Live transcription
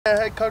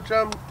Hey, Coach,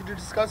 did you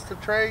discuss the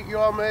trade you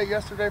all made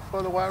yesterday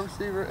for the wide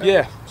receiver?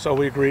 Yeah, so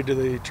we agreed to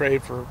the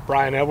trade for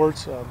Brian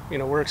Edwards.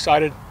 We're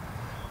excited.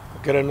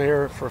 We'll get him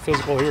here for a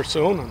physical here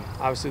soon, and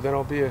obviously then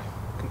it'll be a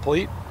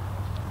complete.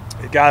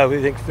 A guy that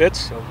we think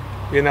fits, so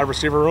be in that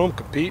receiver room,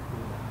 compete,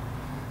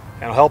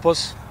 and help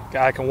us.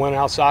 Guy can win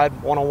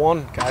outside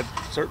one-on-one. Guy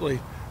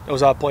certainly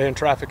knows how to play in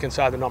traffic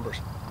inside the numbers.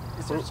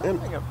 Is there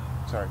something?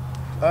 Sorry.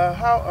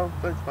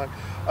 Thanks, Mike.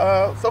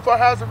 So far,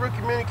 how's the rookie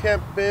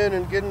minicamp been,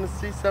 and getting to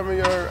see some of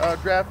your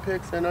draft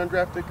picks and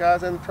undrafted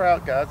guys and the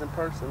tryout guys in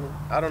person?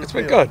 It's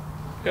been good.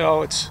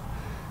 We're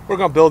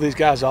going to build these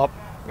guys up.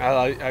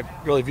 I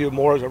really view it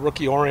more as a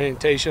rookie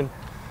orientation.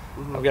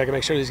 Mm-hmm. We've got to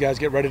make sure these guys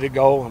get ready to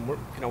go, and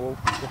we'll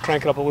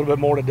crank it up a little bit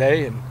more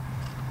today and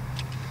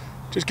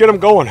just get them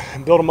going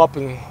and build them up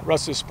in the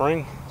rest of the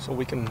spring so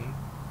we can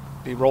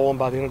be rolling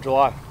by the end of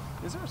July.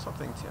 Is there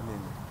something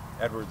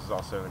Edwards is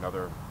also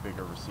another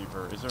bigger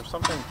receiver. Is there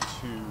something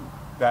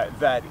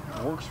that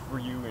works for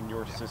you in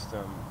your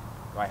system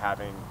by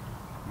having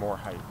more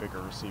height,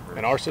 bigger receivers?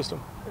 In our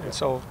system? Yeah. And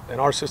so in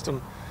our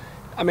system,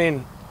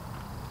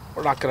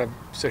 we're not going to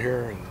sit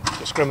here and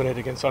discriminate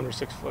against under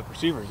 6 foot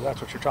receivers. That's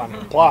what you're trying to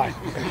imply.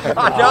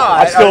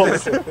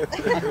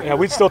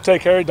 We'd still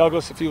take Harry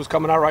Douglas if he was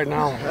coming out right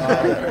now.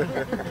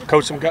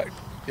 Coach some guy,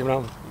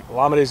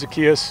 Lamade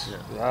Zacchaeus,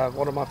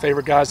 one of my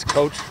favorite guys to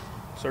coach.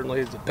 Certainly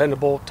is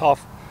dependable,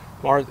 tough.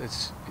 Brian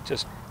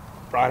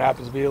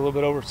happens to be a little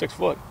bit over 6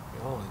 foot.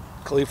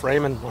 Khalif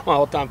Raymond, my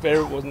all-time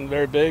favorite, wasn't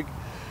very big.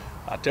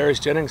 Darius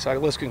Jennings, the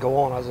list can go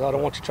on. I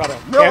don't want you to try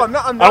to. No, I'm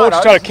not. I don't want you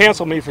to try to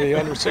cancel me for the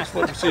under 6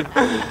 foot receiver.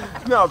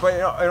 No, but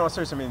in all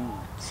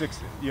seriousness,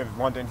 you have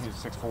London, who's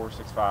 6'4",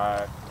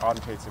 6'5",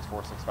 Auden Tate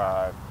 6'4",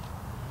 6'5",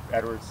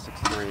 Edwards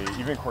 6'3",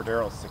 even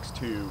Cordero's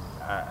 6'2"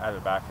 out of the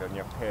backfield. And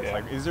you have Pitts.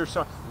 Yeah. Is there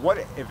what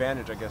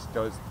advantage does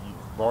the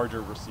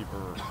larger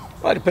receiver?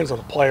 Well, it depends on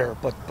the player,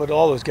 but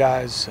all those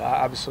guys,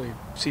 obviously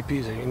CP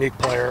is a unique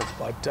player,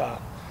 but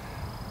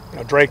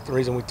Drake, the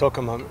reason we took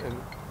him,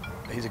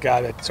 he's a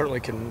guy that certainly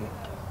can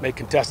make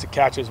contested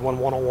catches, win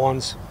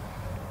one-on-ones.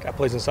 Guy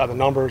plays inside the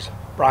numbers.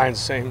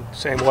 Brian's the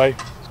same way.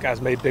 This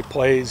guy's made big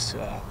plays.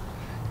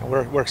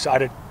 We're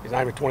excited. He's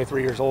not even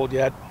 23 years old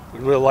yet. We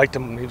really liked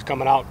him when he was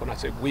coming out. When I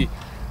say we,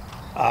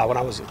 when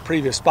I was at the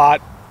previous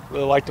spot,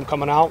 really liked him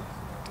coming out.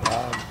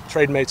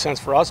 Trade made sense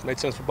for us, made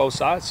sense for both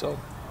sides, so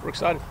we're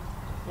excited.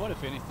 What,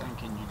 if anything,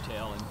 can you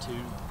tell in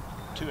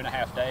two and a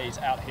half days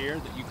out here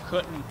that you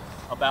couldn't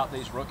about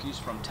these rookies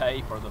from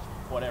tape or the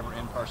whatever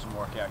in-person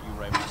workout you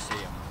were able to see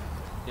them?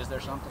 Is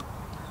there something?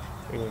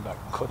 What do you mean by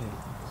couldn't?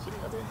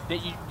 That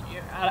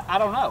I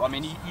don't know.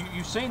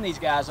 You've seen these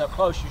guys up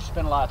close. You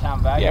spend a lot of time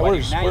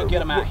evaluating. Now you get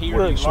them out here.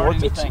 Do you learn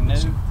anything new?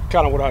 It's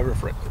kind of what I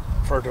referred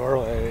to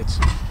earlier.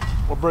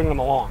 We're bringing them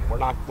along. We're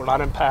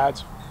not in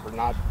pads. We're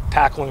not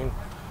tackling.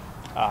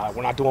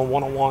 We're not doing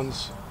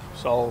one-on-ones.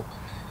 So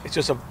it's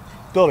just a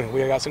building.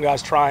 We got some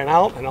guys trying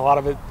out, and a lot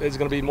of it is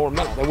going to be more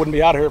mental. They wouldn't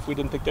be out here if we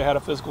didn't think they had a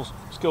physical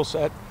skill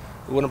set.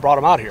 We wouldn't have brought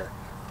them out here.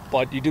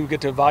 But you do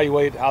get to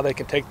evaluate how they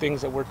can take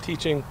things that we're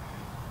teaching,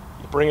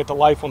 you bring it to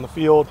life on the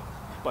field,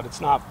 but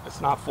it's not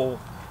full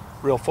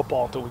real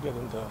football until we get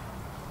into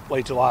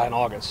late July and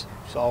August.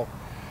 So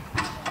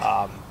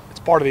it's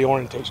part of the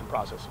orientation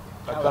process.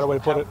 That's a better way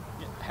to put it.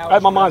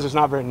 My mind's just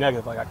not very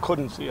negative. I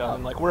couldn't see.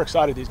 We're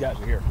excited these guys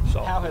are here.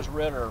 So how has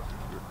Ritter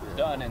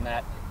done in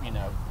that,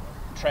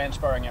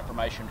 transferring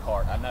information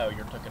part? I know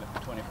you're looking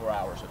at 24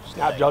 hours.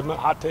 Snap judgment,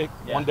 hot take,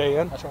 1 day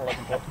in. That's what we're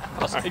looking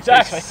for.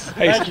 Exactly.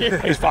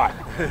 He's fine.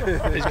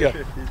 He's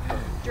good.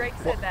 Drake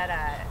said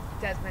that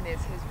Desmond is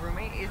his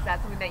roommate. Is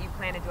that something that you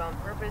plan to do on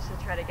purpose to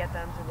try to get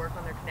them to work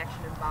on their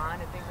connection and bond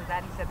and things like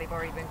that? He said they've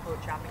already been,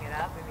 quote, chopping it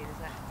up. Is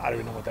that? I don't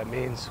even know what that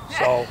means.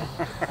 So,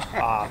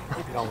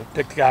 we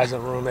pick the guys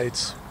as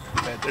roommates.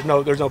 There's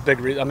no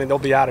big reason. They'll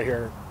be out of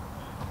here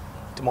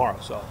tomorrow.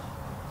 So,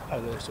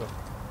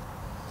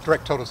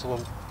 Drake told us a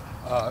little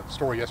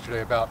story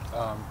yesterday about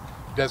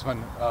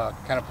Desmond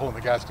kind of pulling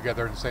the guys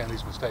together and saying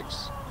these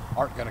mistakes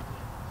aren't going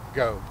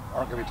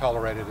to be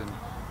tolerated. And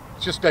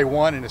it's just day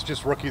one, and it's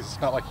just rookies.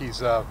 It's not like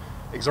he's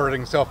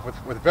exerting himself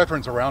with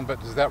veterans around. But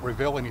does that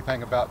reveal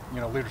anything about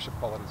leadership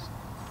qualities?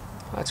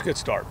 That's a good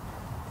start.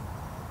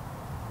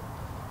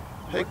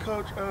 Hey,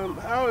 Coach,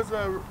 how is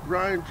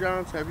Ryan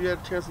Johnson? Have you had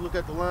a chance to look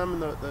at the lineman,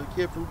 the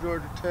kid from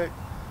Georgia Tech?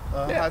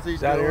 How's he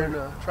doing?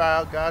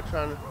 Tryout guy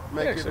trying to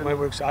make it.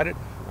 We're excited.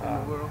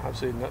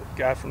 Obviously, a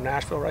guy from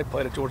Nashville, right?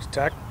 Played at Georgia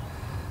Tech.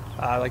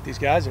 Like these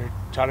guys are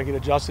trying to get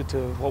adjusted to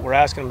what we're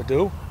asking them to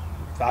do,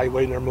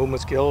 evaluating their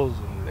movement skills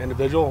and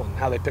individual and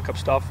how they pick up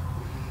stuff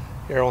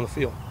here on the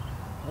field.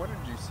 What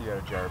did you see out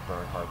of Jared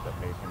Bernhardt that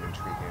made him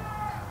intriguing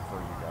for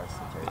you guys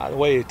to take? The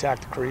way he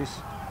attacked the crease.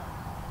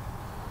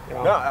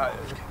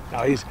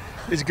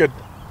 He's a good.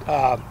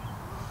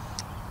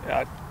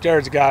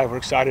 Jared's a guy we're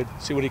excited to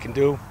see what he can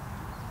do.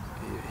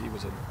 He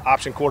was an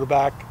option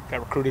quarterback.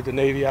 Got recruited to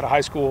Navy out of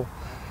high school.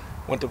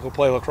 Went to go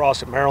play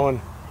lacrosse at Maryland.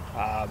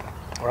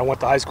 Where I went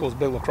to high school, it's a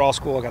big lacrosse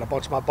school. I got a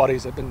bunch of my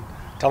buddies that have been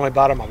telling me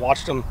about him. I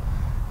watched him.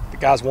 The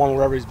guy's won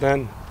wherever he's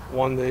been.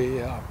 won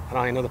the, I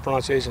don't even know the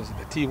pronunciations,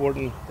 the T.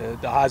 Wharton, the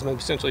Heisman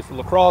essentially for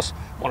lacrosse,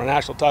 won a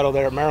national title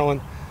there at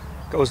Maryland,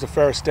 goes to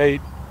Ferris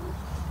State,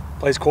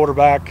 plays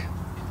quarterback,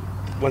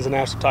 wins a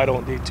national title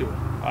in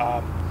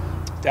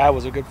D2. Dad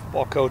was a good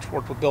football coach,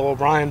 worked with Bill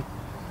O'Brien.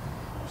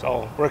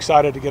 So we're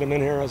excited to get him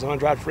in here as an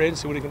undrafted free agent and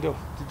see what he can do.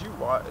 Did you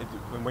watch,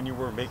 when you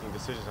were making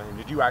decisions on him,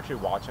 did you actually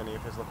watch any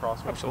of his lacrosse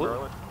games?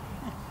 Absolutely.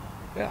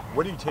 Yeah.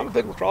 What do you take? I'm a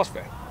big lacrosse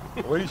fan.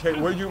 What do you take?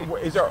 What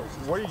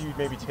did you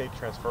maybe take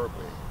transferably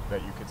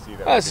that you could see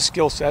that? It's a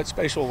skill set,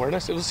 spatial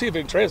awareness. We'll see if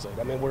he can translate.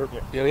 I mean,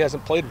 he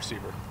hasn't played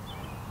receiver.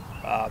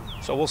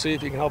 So we'll see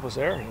if he can help us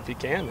there. And if he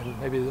can, then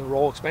maybe the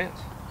role expands.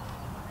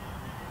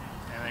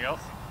 Anything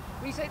else?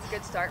 When you say it's a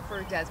good start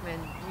for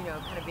Desmond,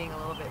 kind of being a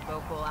little bit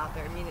vocal out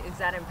there, I mean, does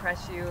that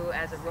impress you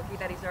as a rookie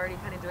that he's already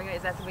kind of doing it?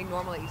 Is that something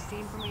normal that you've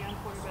seen from a young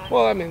quarterback?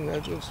 Well, I mean,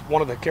 it's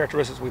one of the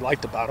characteristics we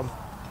liked about him.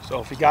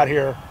 So if he got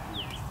here,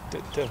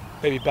 to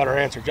maybe better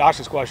answer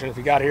Josh's question, if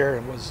he got here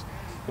and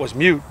was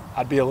mute,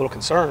 I'd be a little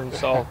concerned.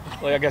 So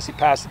I guess he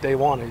passed the day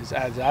one as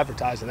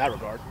advertised in that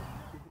regard.